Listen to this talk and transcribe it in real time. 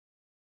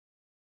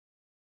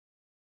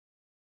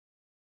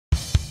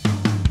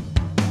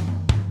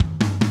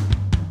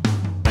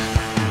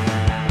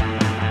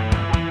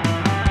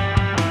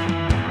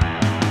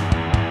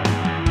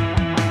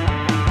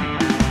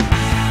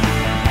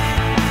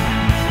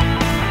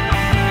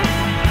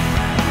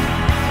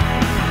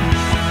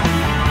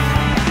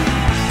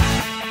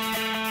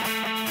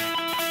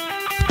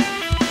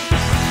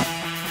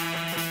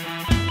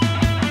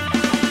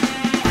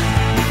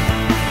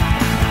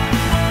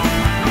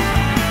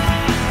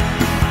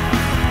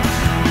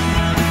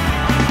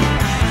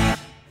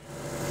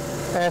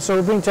So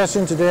we've been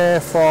testing today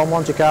for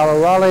Monte Carlo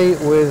Rally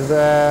with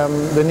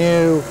the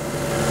new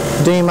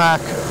DMACK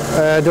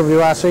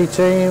WRC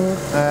team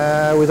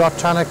with Ott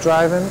Tanak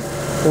driving.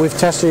 We've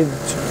tested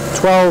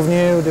 12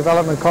 new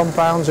development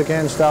compounds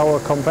against our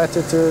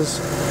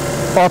competitors.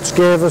 Ott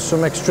gave us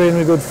some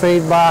extremely good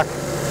feedback,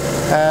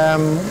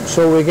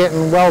 so we're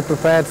getting well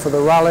prepared for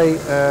the rally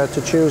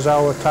to choose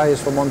our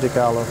tyres for Monte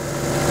Carlo.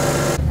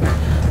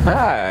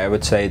 I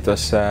would say it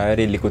was a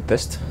really good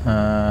test.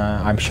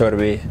 I'm sure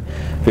we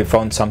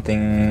found some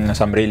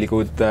really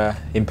good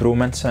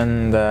improvements,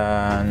 and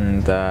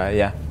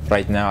yeah,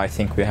 right now I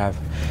think we have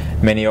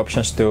many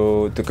options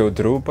to go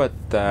through, but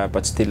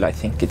still I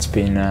think it's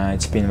been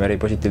very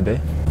positive day.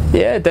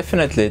 Yeah,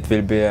 definitely it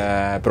will be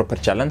a proper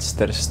challenge.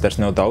 There's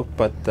no doubt,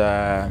 but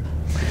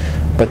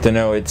you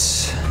know,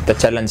 the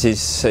challenge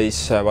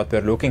is what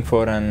we're looking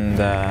for,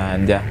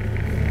 and yeah,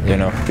 you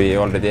know, we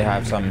already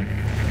have some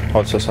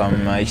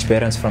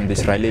experience from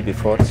this rally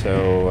before,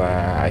 so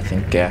I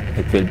think yeah,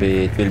 it will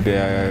be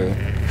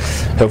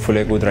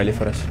hopefully a good rally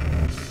for us.